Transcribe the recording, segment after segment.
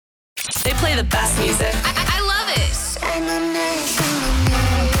They play the best music. I love it.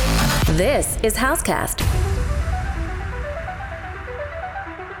 This is Housecast.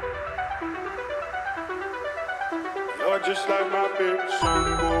 You're just like my favorite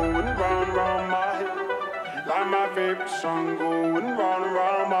song going round and round my head. Like my favorite song going round and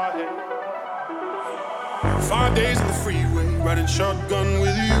round my head. 5 days in the freeway, riding shotgun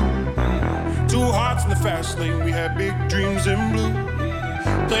with you. 2 hearts in the fast lane, we had big dreams in blue.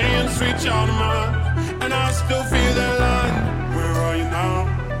 Playing sweet child of mine, and I still feel that line. Where are you now?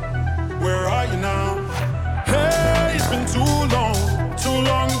 Where are you now? Hey, it's been too long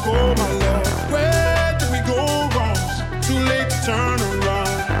ago, my love. Where did we go wrong? Too late to turn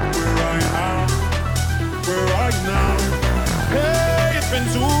around. Where are you now? Where are you now? Hey, it's been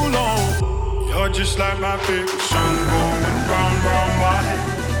too long. You're just like my favorite song going round and round my head.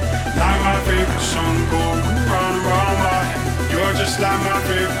 Like my favorite song going round and round my head. You're just like my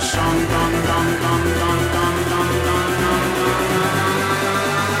favorite song, dun dun dun dun dun dun dun dun dun.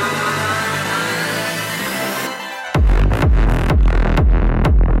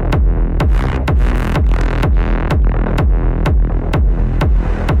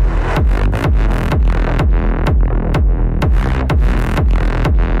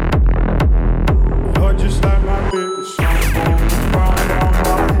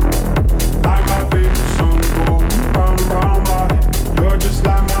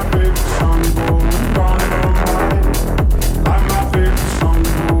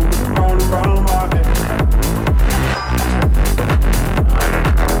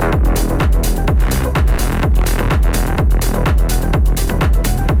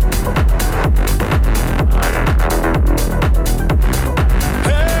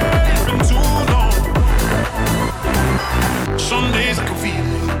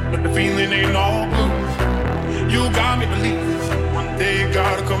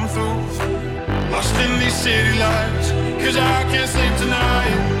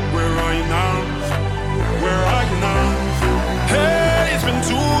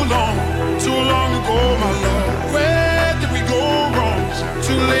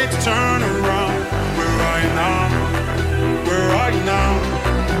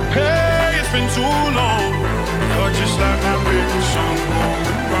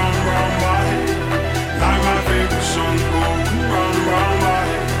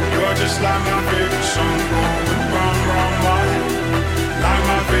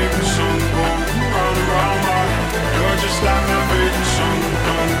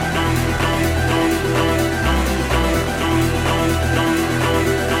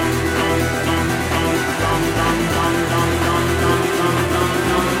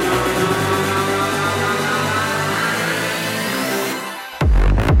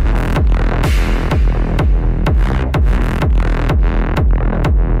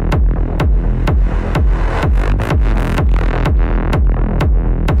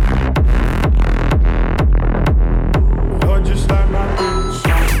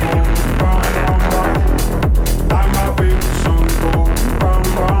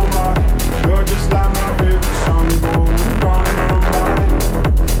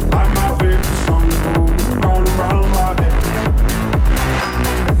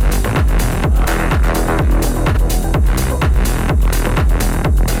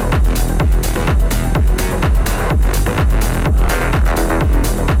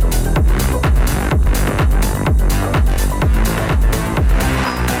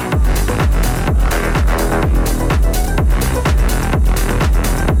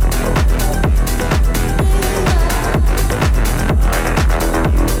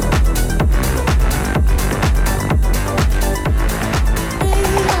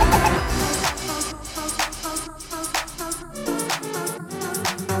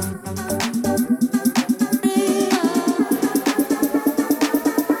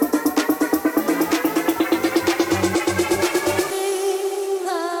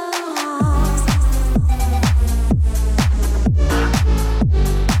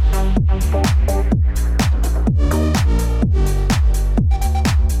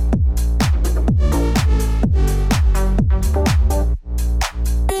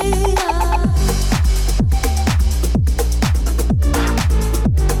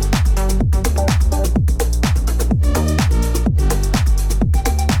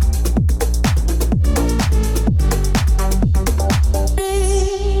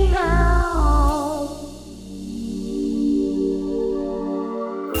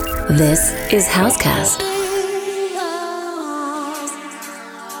 This is Housecast.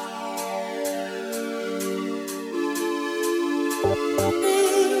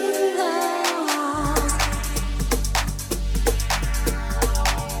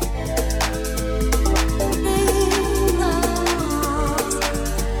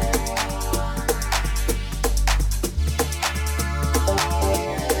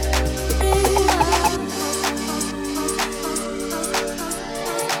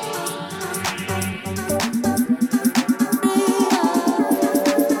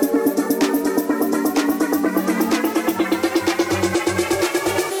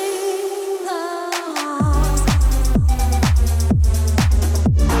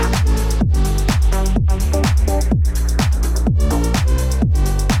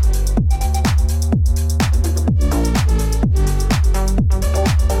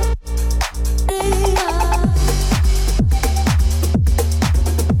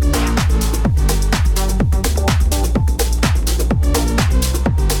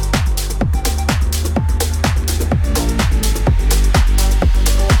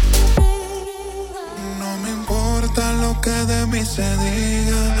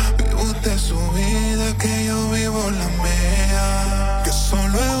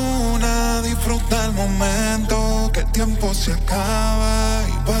 tiempo se acaba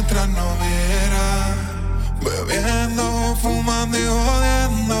y para atrás no verá. Bebiendo, fumando y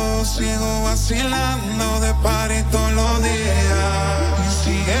jodiendo, sigo vacilando de party todos los días. Y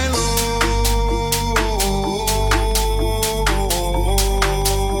síguelo.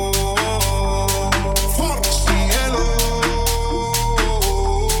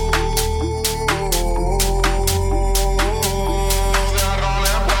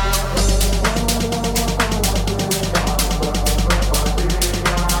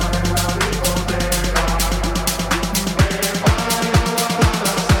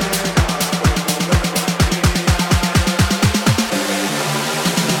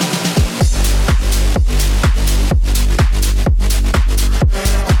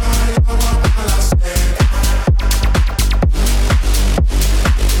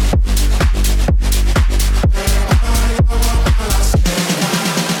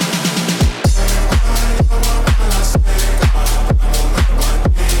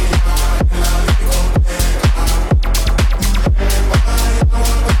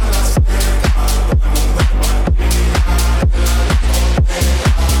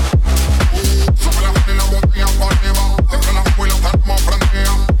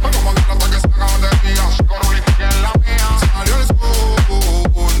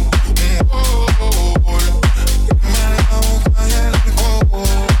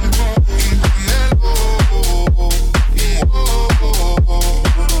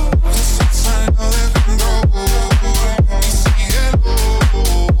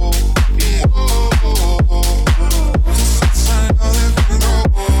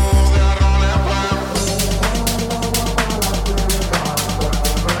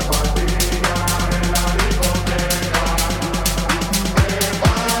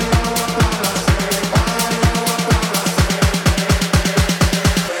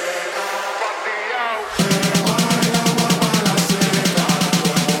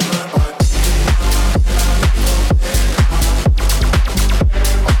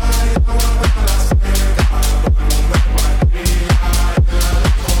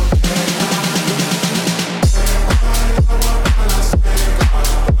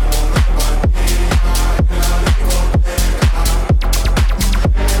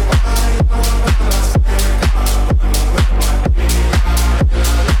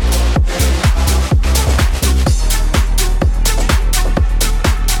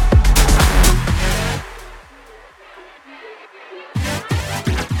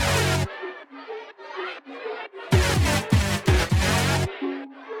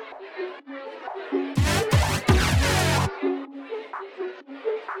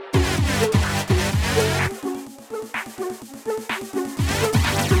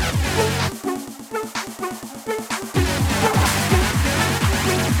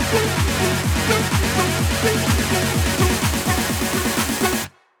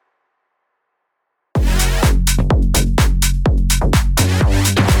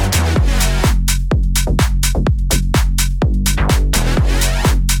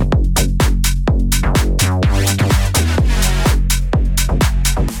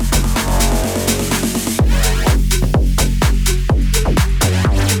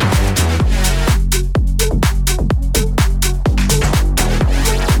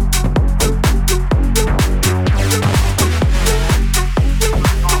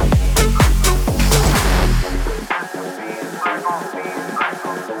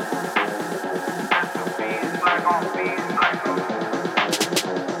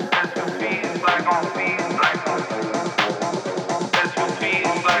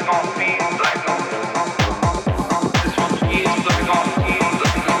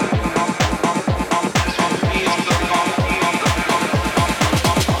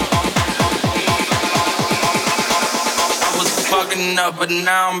 Up, but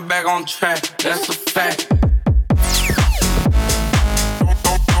now I'm back on track. That's a fact. All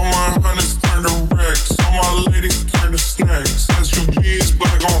my hunters turn to wrecks. All my ladies turn to snacks. SUVs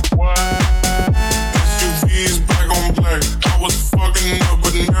black on SUVs black on black. I was fucking up,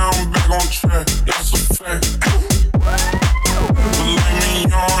 but now I'm back on track. That's a fact. But let me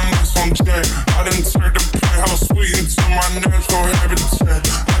on this on jack. I done turned the penthouse suite into my natural habitat.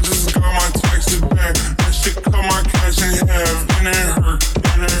 I just got my taxes back. That shit cut my cash in half. And it hurt,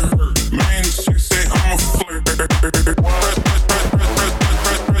 and it hurt. Main chick say I'm a flirt. Press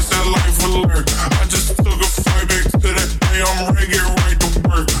that life alert. I just took a flight back to that day. I'm ready, get right to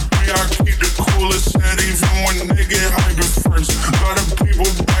work. Me, I keep the coolest head even when they get hyper first. Lot of people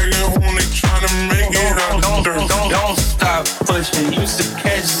bagging home, they tryna make it out the dirt. Don't stop pushing. Used to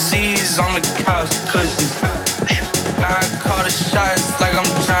catch Z's on the couch cushions. Now I call the shots like I'm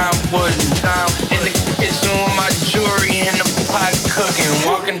John Wooden. Now in the kitchen with my jewelry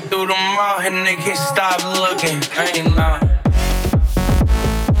playing now.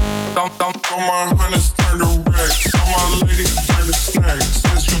 Don't. All my hunters turn to racks. All my ladies turn to snacks.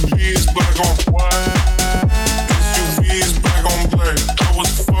 SUV is black on white. SUV is black on black. I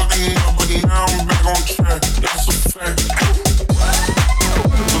was fucking up, but now I'm back on track. That's a fact.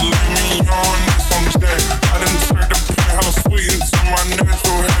 Believe me on this, I'm jack. I done turned the penthouse suite into my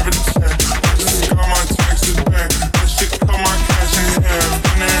natural habitat. I just got my taxes back. That shit cut my cash in half.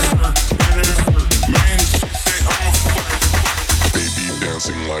 And it hurt. Man, shit say I'm a flat. Baby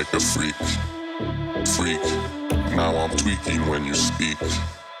dancing like a freak. Now I'm tweaking when you speak.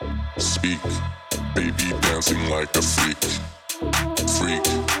 Baby dancing like a freak.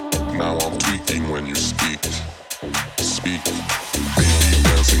 Now I'm tweaking when you speak. Baby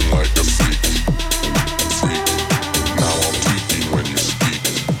dancing like a freak. Now I'm tweaking when you speak.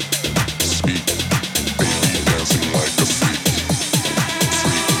 Baby dancing like a freak.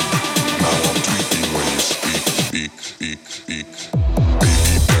 Now I'm tweaking when you speak. Baby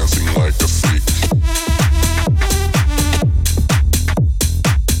dancing like a freak.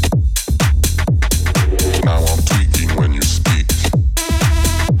 Now I'm tweaking when you speak.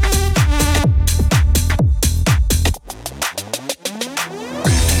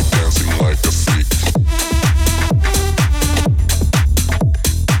 Baby dancing like a freak.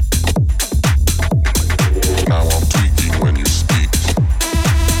 Now I'm tweaking when you speak.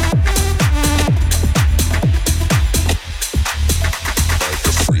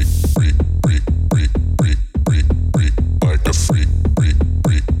 Like a freak,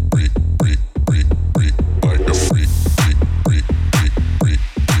 like a freak,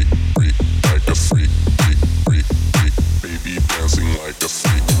 like a freak, like a freak, baby dancing like a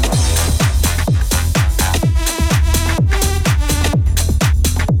freak.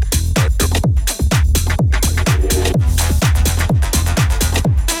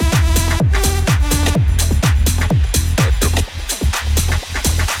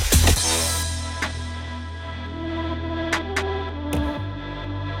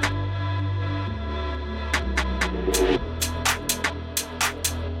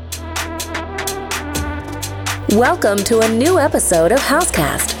 Welcome to a new episode of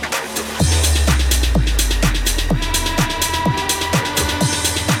Housecast.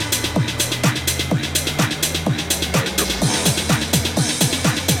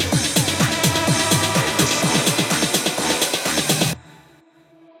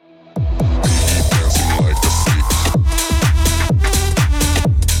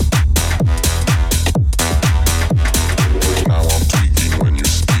 Now I'm tweaking when you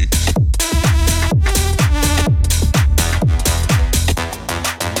speak.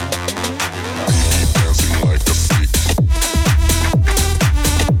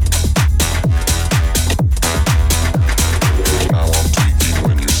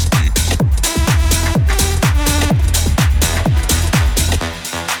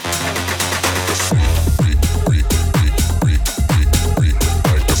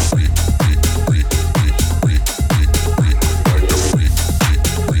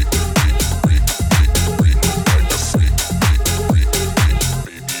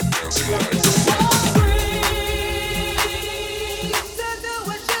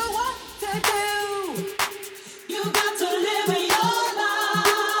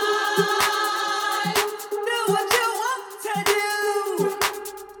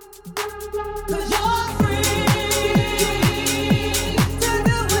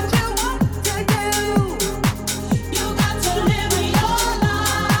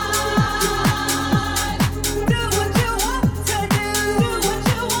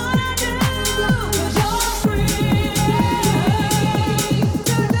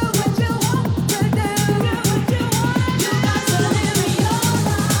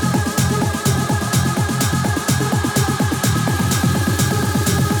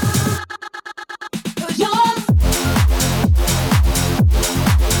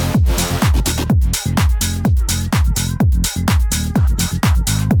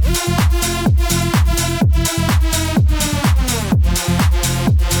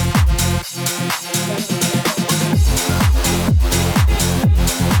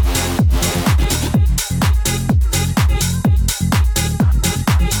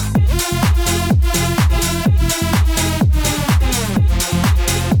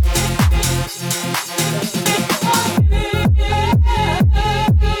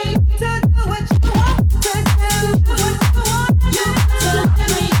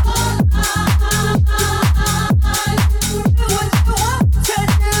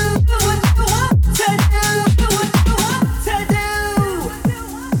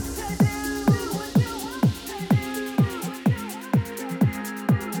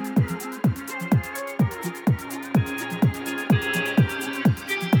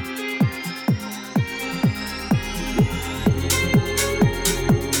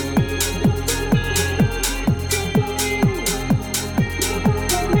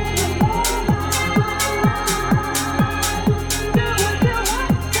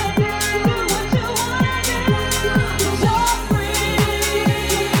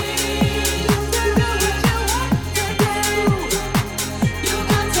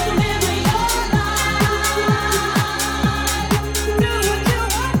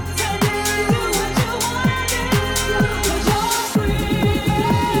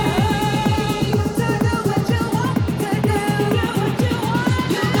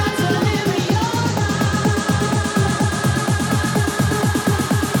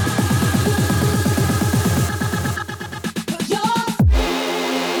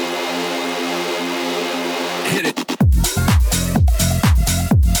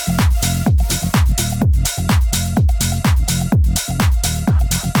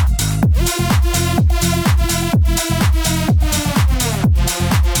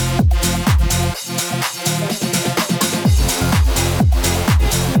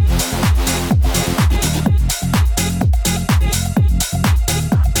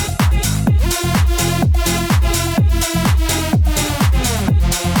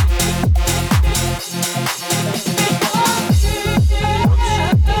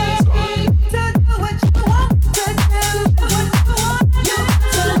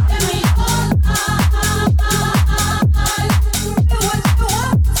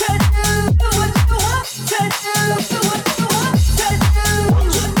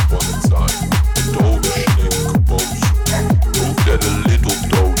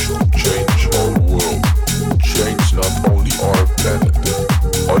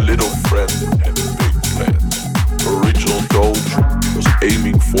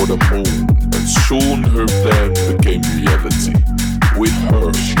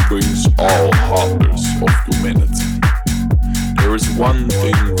 brings all harbors of humanity. There is one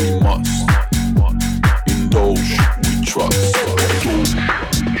thing we must indulge, we trust.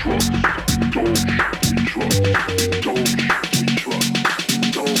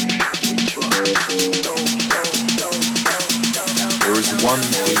 There is one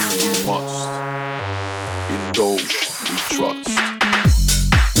thing we must indulge, we trust.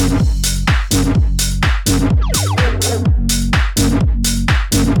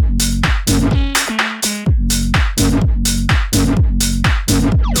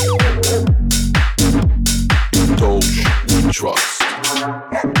 Trust.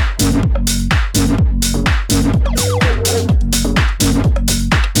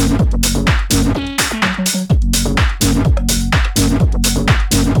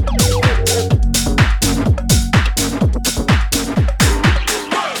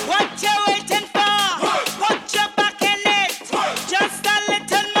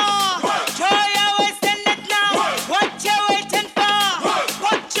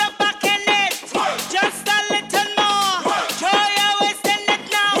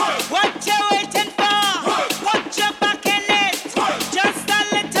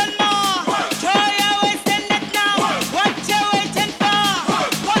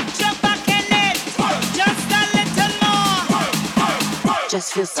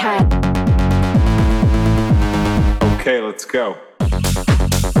 Just feels tight. Okay, let's go.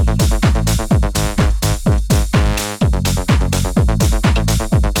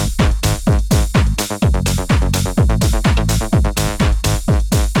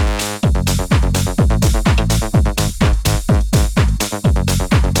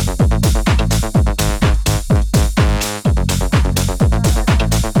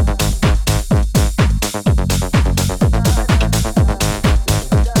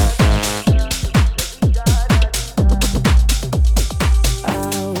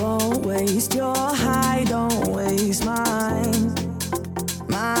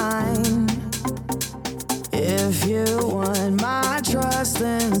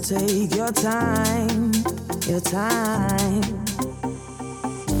 Take your time, your time.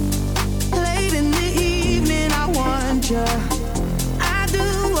 Late in the evening, I want you. I do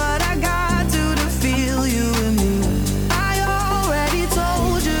what I got to feel you and me. I already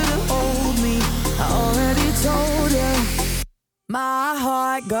told you to hold me. I already told you. My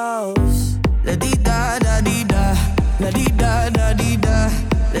heart goes la dee da da dee da, la dee da da dee da,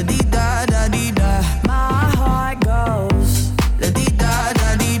 la dee da da dee da. My heart goes la dee da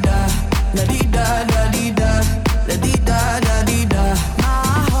da dee da, la dee da da dee da, la dee da da dee da.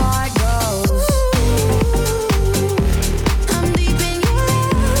 My heart goes. I'm deep in your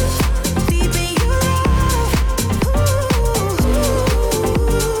love, deep in your love.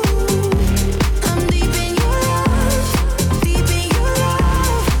 I'm deep in your love, deep in your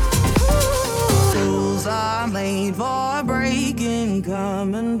love. Rules are made for breaking.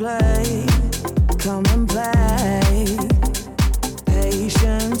 Come and play, come and play.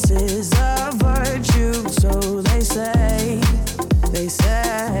 Patience is a virtue, so they say, they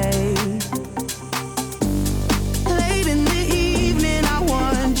say. Late in the evening, I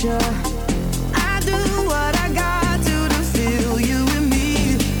want you. I do what I got to feel you and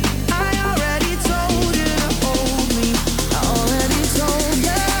me. I already told you to hold me. I already told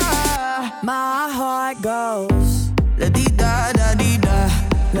you. My heart goes la dee da da dee da,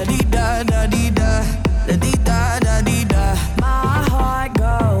 la dee da da dee da, la dee da da dee da. My heart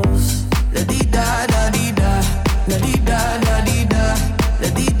goes la dee da da dee da, la dee da da dee da, la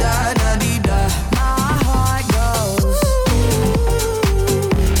dee da da dee da. My heart goes.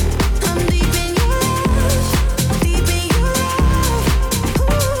 I'm deep in your love, deep in your love.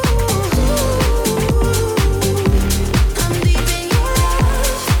 I'm deep in your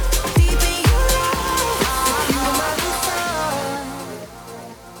love, deep in your love. You are the sun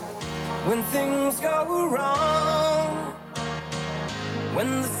when things go wrong. When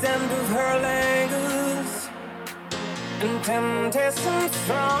the sound of her lingers and temptation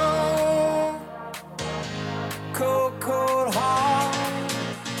strong, cold, cold heart,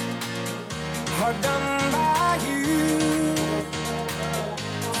 hard done by you.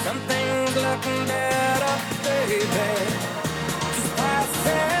 Something's looking better, baby. Just pass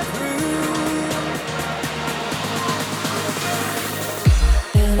it through.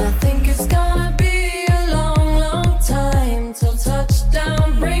 And I think it's gonna be a long, long time till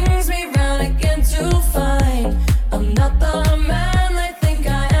touchdown brings me round again to find I'm not the man they think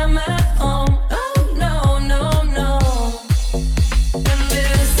I am at home. Oh no, no, no. And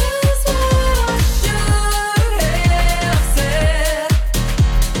this is what I should have said.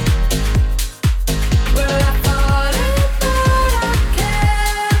 Well, I thought it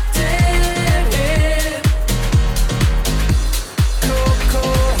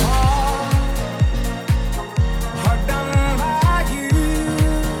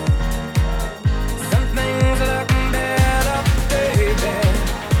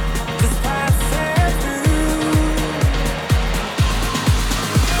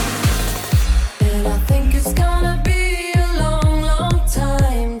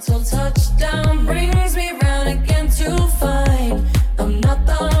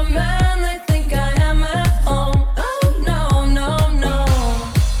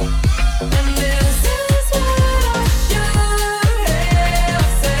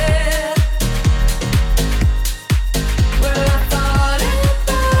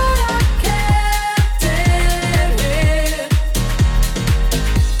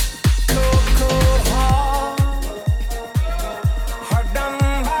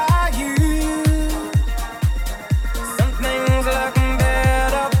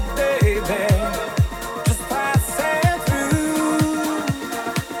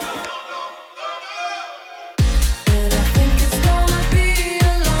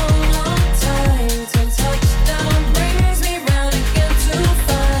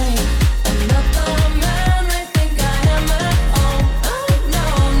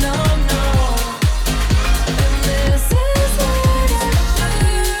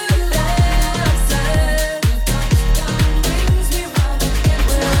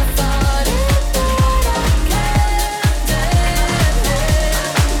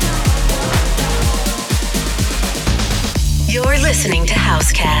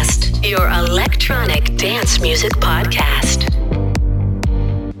Housecast, your electronic dance music podcast.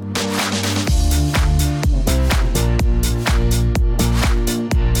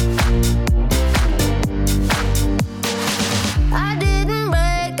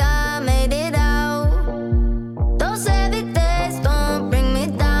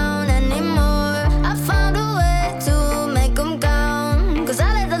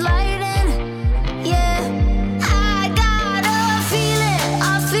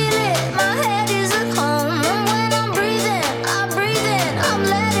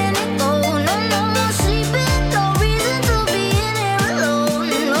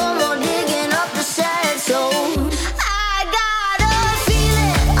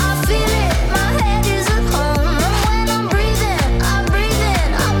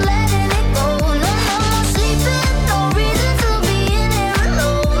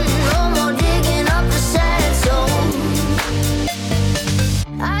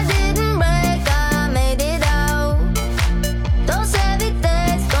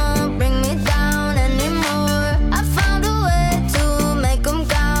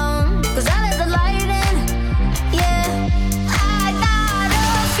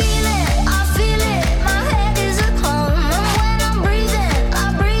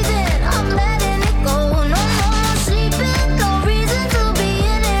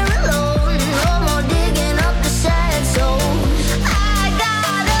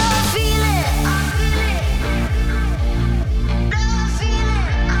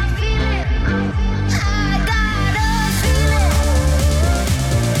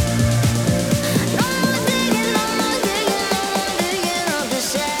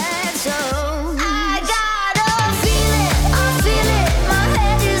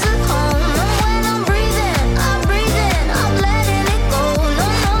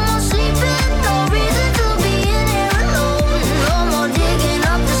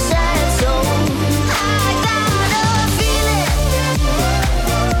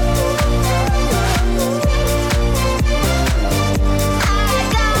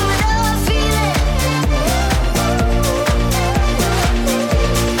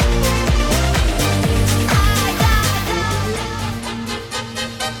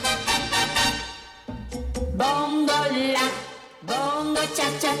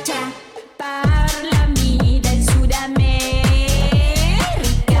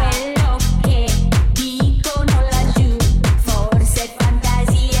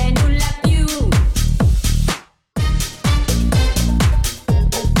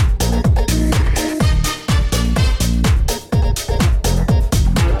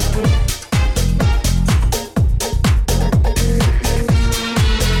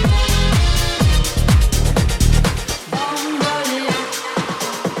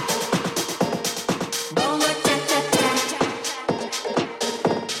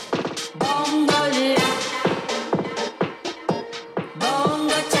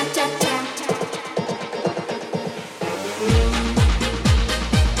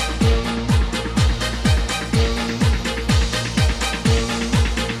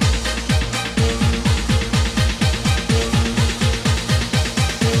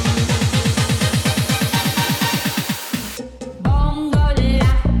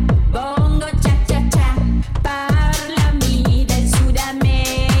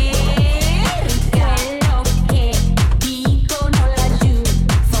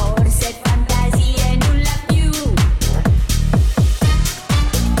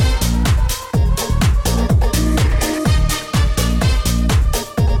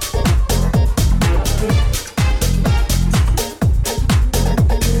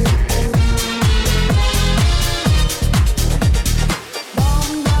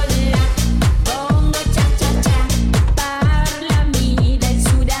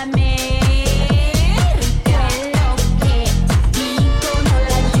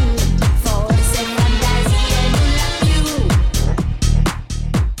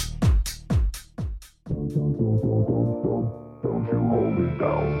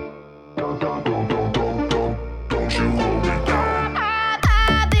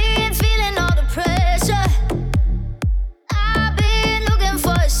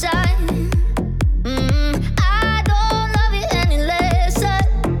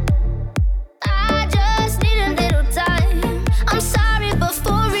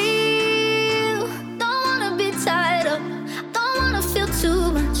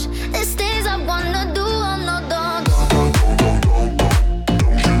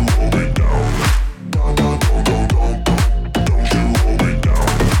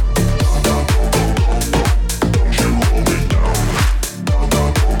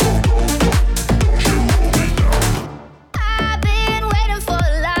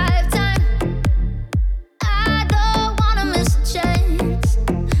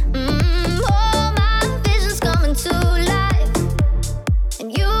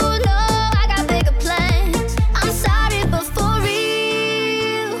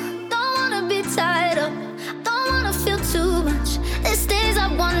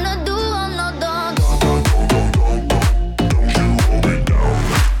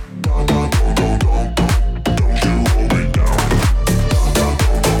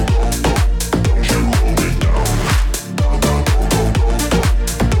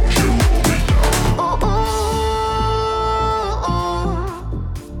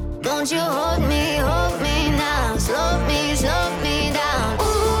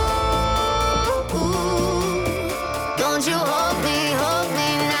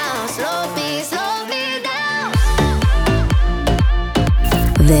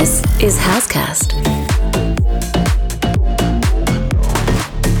 This is Housecast.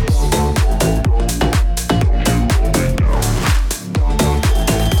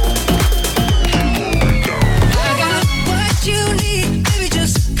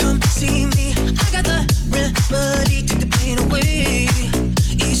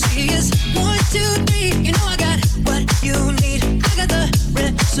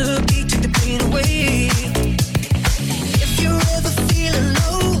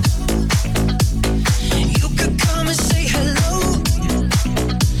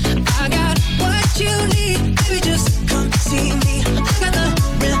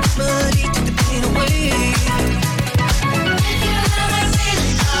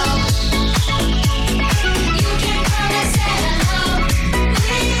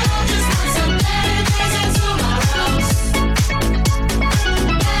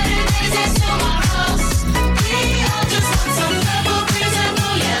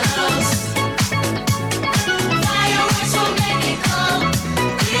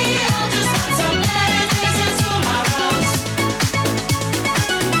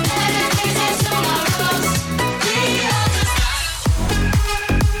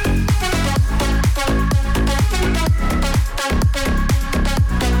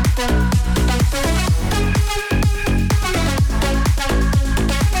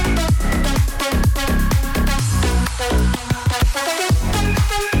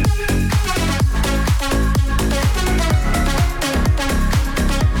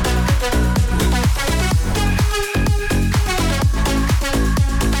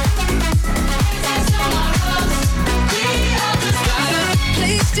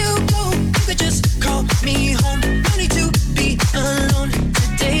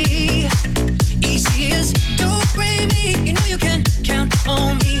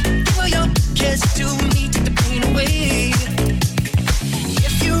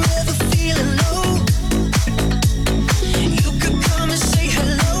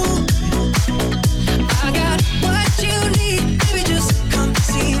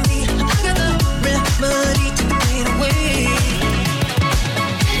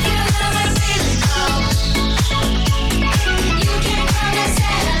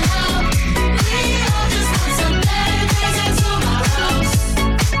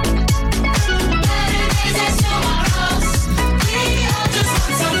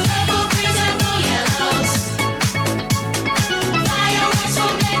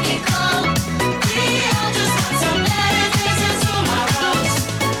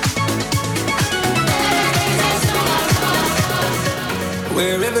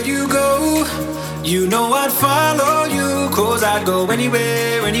 Wherever you go, you know I'd follow you. 'Cause I'd go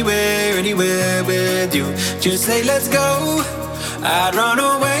anywhere, anywhere, anywhere with you. Just say let's go, I'd run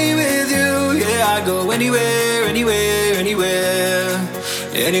away with you. Yeah, I'd go anywhere, anywhere, anywhere,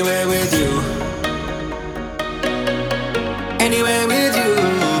 anywhere with you. Anywhere with you.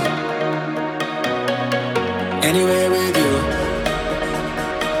 Anywhere with you.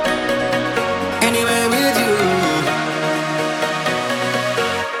 Anywhere with you.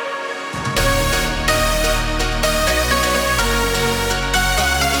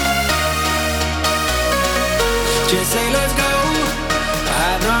 Just say let's go,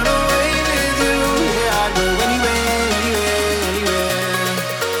 I'd run away with you. Yeah, I'd go anywhere, anywhere, anywhere,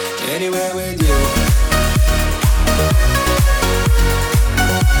 anywhere with you.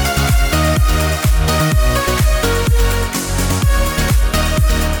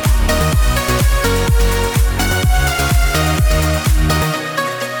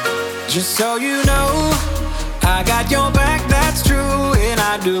 Just so you know, I got your back, that's true. And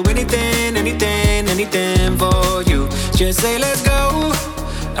I'd do anything, anything, anything for you. Just say let's go,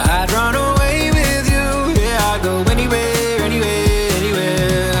 I'd run away with you. Yeah, I'd go anywhere, anywhere,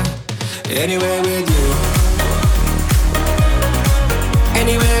 anywhere, anywhere with you.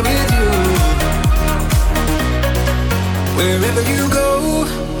 Anywhere with you. Wherever you go,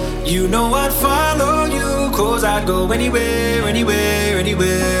 you know I'd follow you. 'Cause I'd go anywhere, anywhere,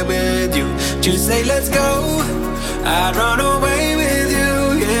 anywhere with you. Just say let's go, I'd run away with you.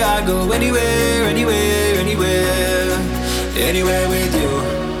 Yeah, I'd go anywhere, anywhere, anywhere, anywhere with you.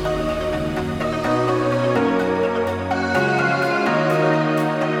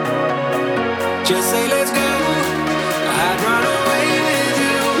 Just say let's go, I'd run away with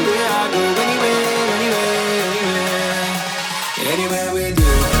you. Yeah, I'd go anywhere, anywhere, anywhere, anywhere with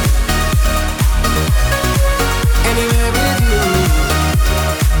you. Anywhere with you.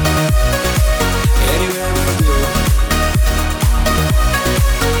 Anywhere with you.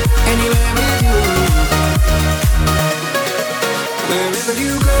 Anywhere with you. Wherever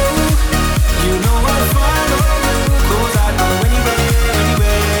you go, you know I'll follow you. 'Cause I'd go anywhere,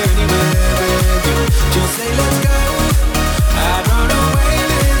 anywhere,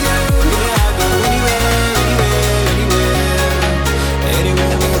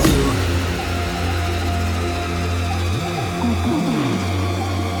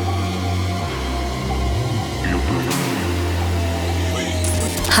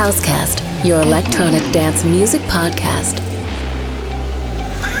 Housecast, your electronic dance music podcast.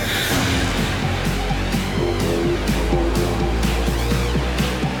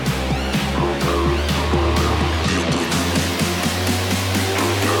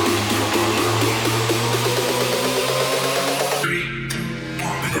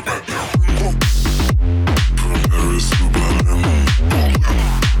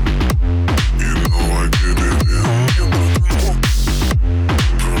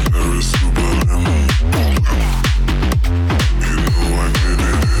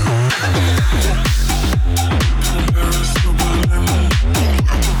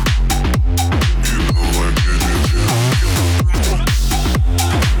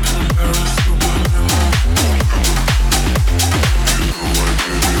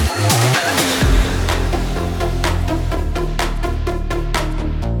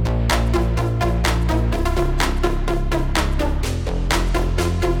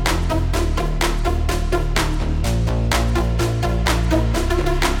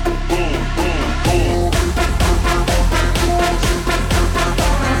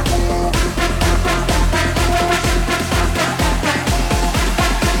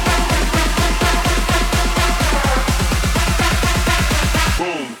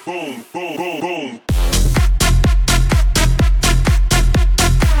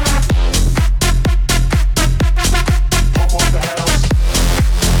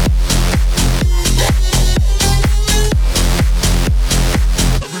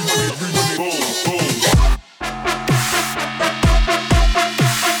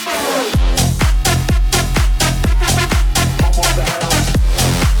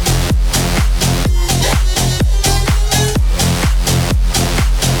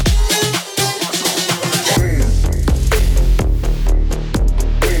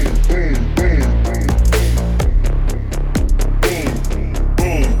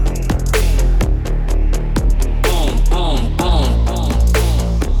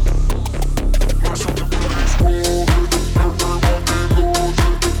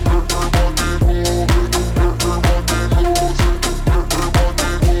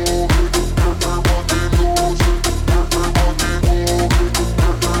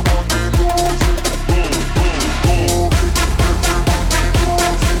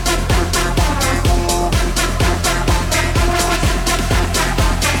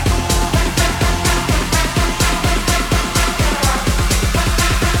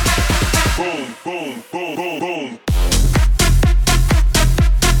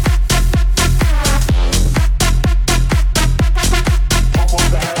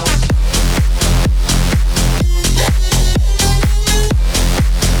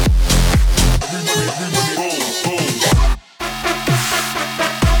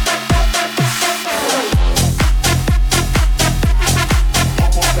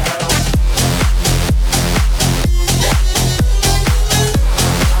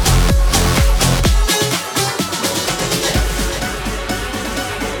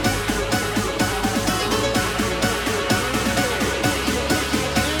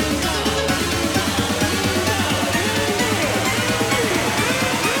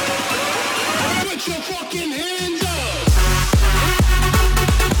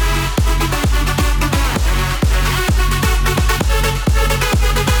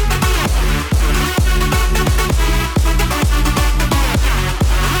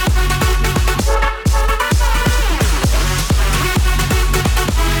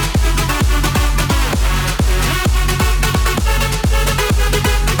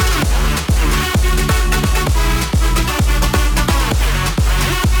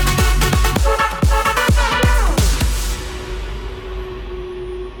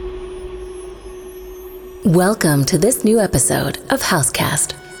 Welcome to this new episode of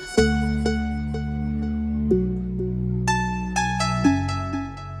Housecast.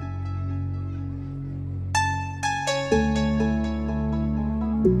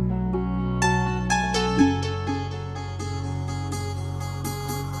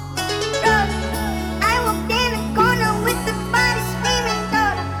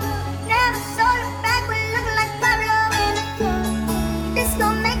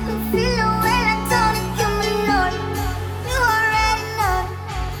 Feel the way I told you, you already know.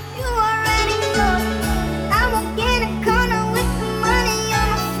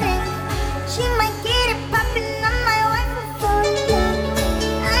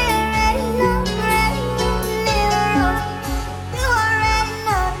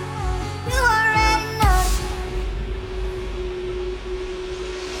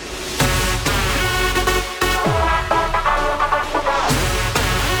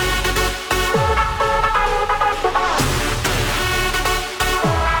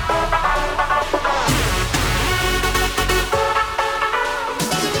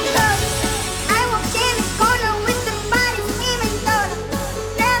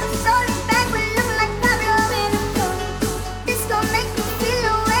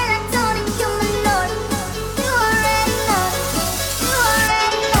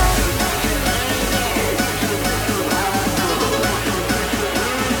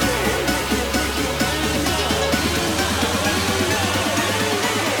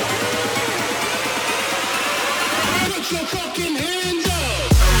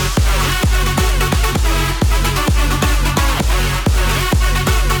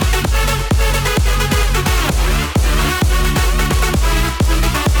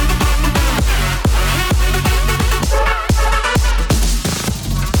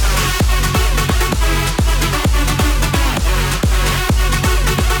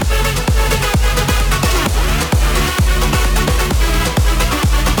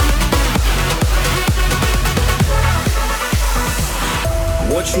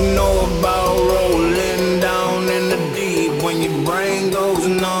 What you know about rolling down in the deep? When your brain goes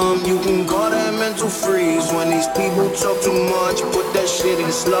numb, you can call that mental freeze. When these people talk too much, put that shit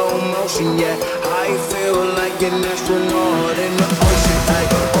in slow motion. Yeah, I feel like an astronaut in the ocean.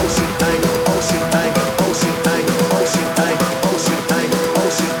 Ocean, ocean, ocean, ocean,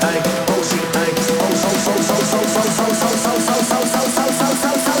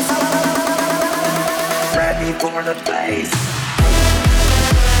 ready for the place.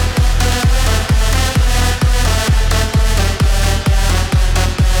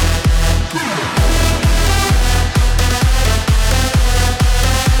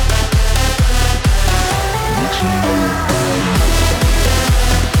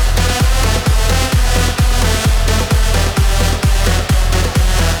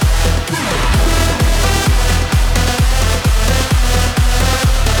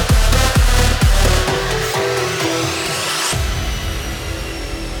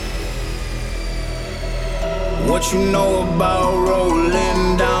 What you know about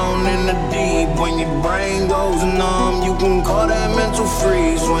rolling down in the deep? When your brain goes numb, you can call that mental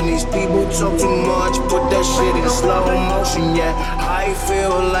freeze. When these people talk too much, put that shit in slow motion. Yeah, I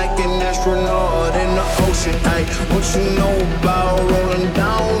feel like an astronaut in the ocean. Ay, what you know about rolling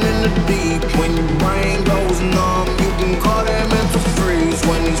down in the deep? When your brain goes numb, you can call that mental freeze.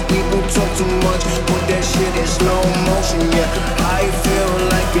 When these people talk too much, put that shit in slow motion. Yeah, I feel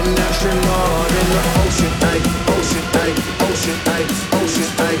like an astronaut in the ocean. Ay, ocean, ay, ocean, ay, ocean,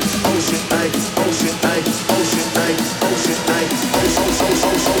 ay, ocean, ay, ocean, ay, ocean, ay, ocean, ay,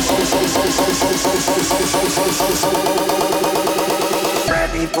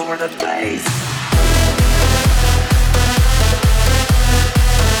 ready for the place.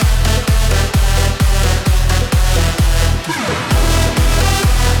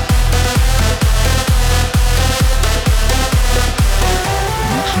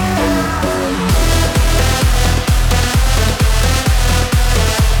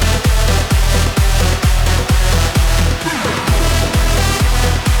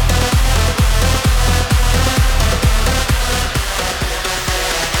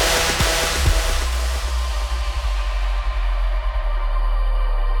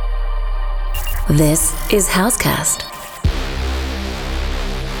 This is Housecast.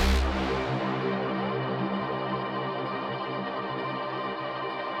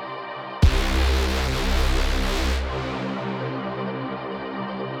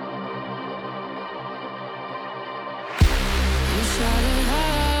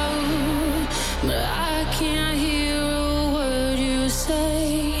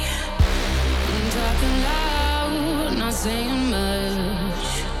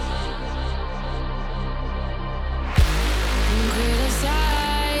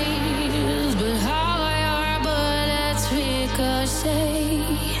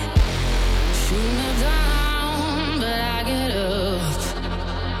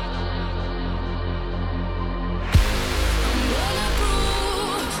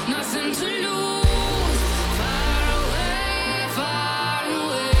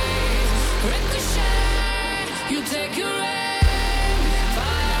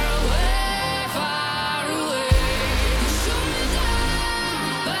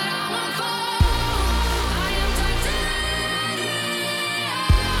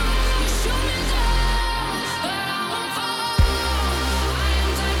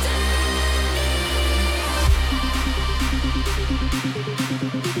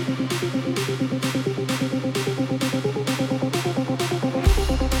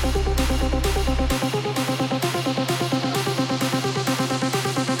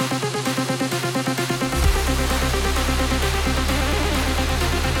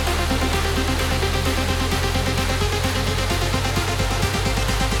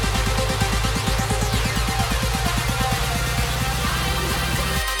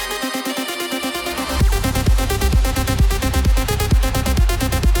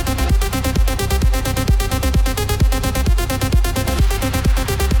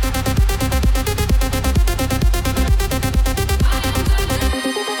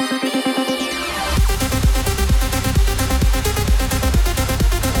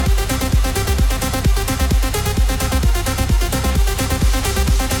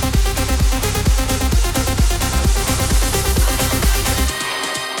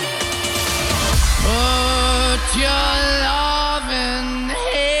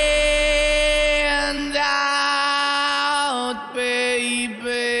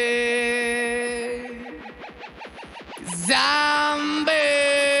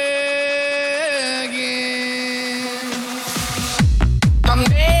 I'm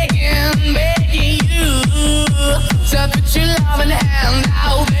begging you to put your loving hand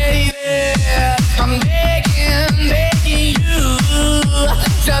out.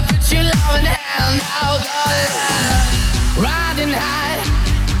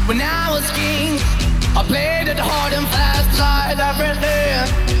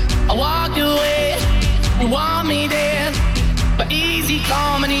 want me there. But easy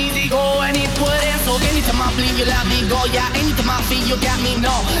come and easy go, and it wouldn't. So anytime I bleed, you let me go. Yeah, anytime I feel, you got me,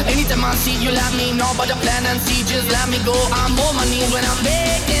 no. Anytime I see, you let me know. But the plan and see, just let me go. I'm on my knees when I'm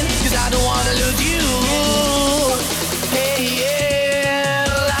begging, cause I don't wanna lose you. Hey, yeah,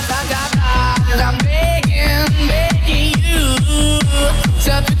 I'm begging, begging you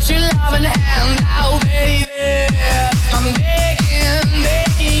to put your love in the hand out, baby. I'm begging,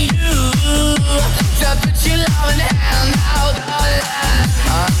 begging you to put your love in the hand out.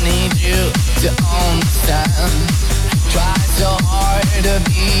 I need you to understand. Try so hard to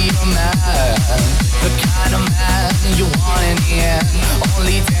be a man, the kind of man you want in the end.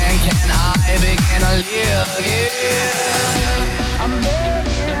 Only then can I begin to live again. I'm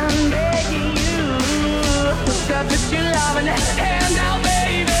begging, begging you to put your love in the hand out,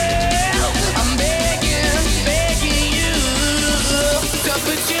 baby. I'm begging, begging you to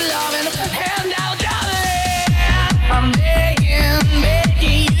put your love in the hand out, darling. I'm begging,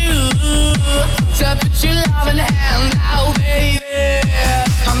 begging you to put your love in the hand out, baby.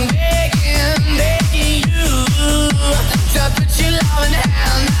 I'm begging, begging you to put your love in the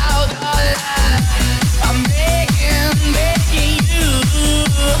hand out, darling. I'm begging, begging you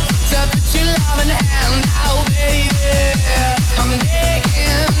to put your love in the hand out, baby. I'm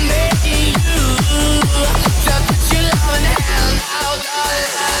begging, begging you to put your love in the hand out,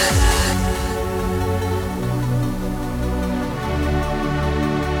 darling.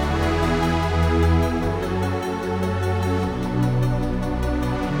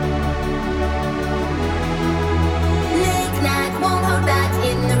 Knick-knack, won't hold back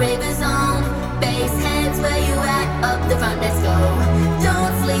in the raver zone. Bass heads, where you at? Up the front, let's go.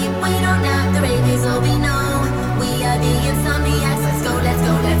 Don't sleep, we don't nap, the rave is all we know. We are the insomniacs, let's go, let's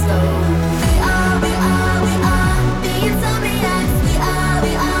go, let's go. We are the insomniacs. We are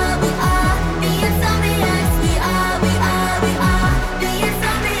the insomniacs. We are the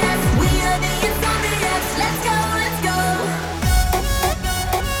insomniacs. We are the insomniacs, let's go, let's go.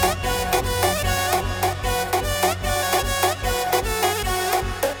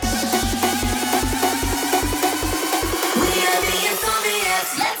 We are the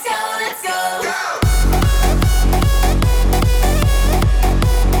insomniacs, let's go, let's go.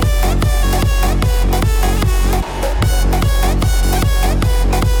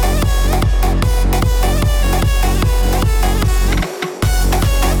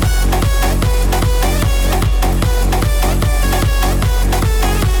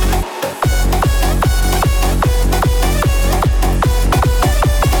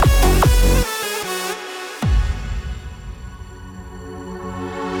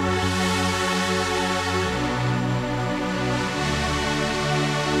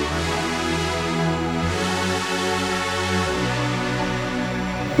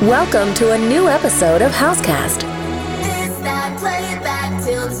 Welcome to a new episode of Housecast. This, that, play it back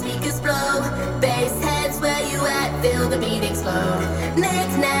till the speakers blow. Bass heads, where you at? Feel the beat explode.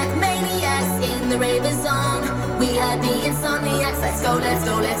 Knick-knack, maniacs in the raver zone. We are the insomniacs, let's go, let's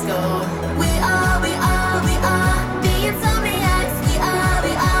go, let's go. We are the insomniacs. We are the insomniacs. We are the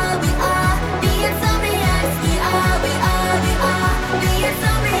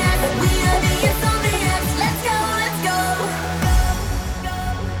insomniacs. We are the insomniacs, let's go, let's go.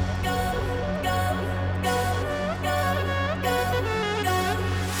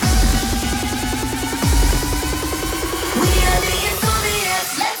 We are the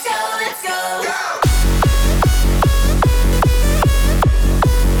insomniacs, let's go, let's go.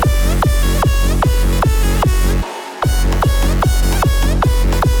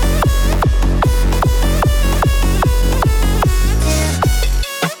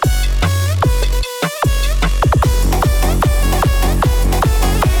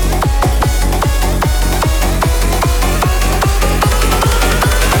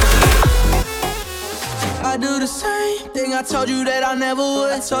 I do the same thing I told you that I never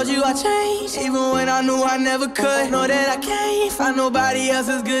would. I told you I changed, even when I knew I never could. Know that I can't find nobody else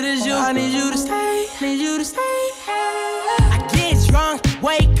as good as you. I need you to stay, need you to stay. I get drunk,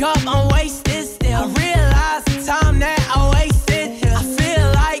 wake up, I'm wasted still. I realize the time that I wasted here. I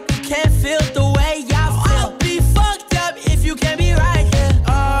feel like you can't feel the way I feel. I'll be fucked up if you can't be right here.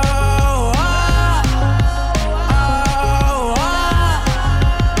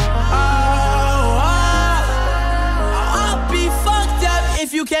 I'll be fucked up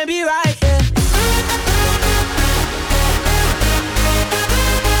if you can't be right here.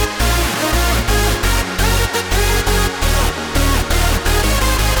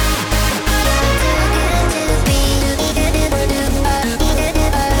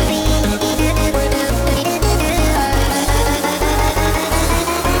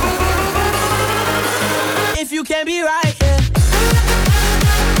 can't be right, yeah.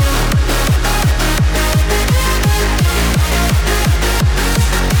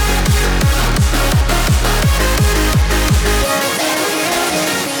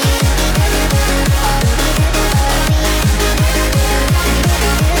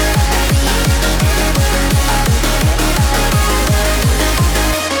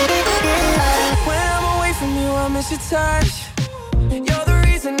 Your touch, you're the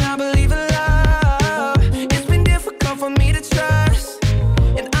reason I believe in love. It's been difficult for me to trust,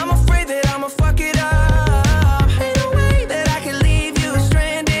 and I'm afraid that I'ma fuck it up. Ain't no way that I can leave you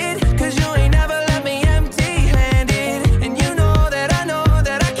stranded, 'cause you ain't never left me empty-handed. And you know that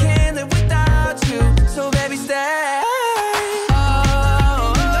I can't live without you. So baby, stay.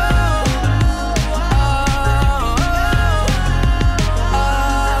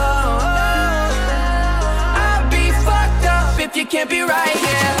 You can't be right,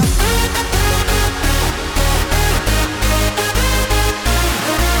 yeah.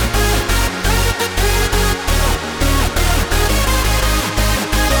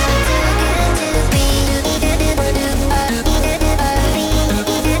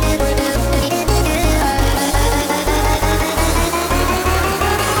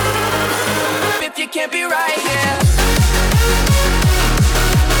 If you can't be right, yeah.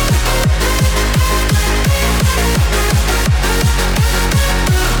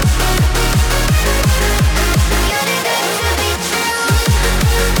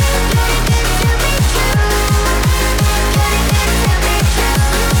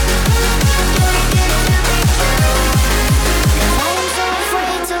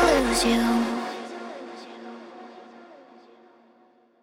 You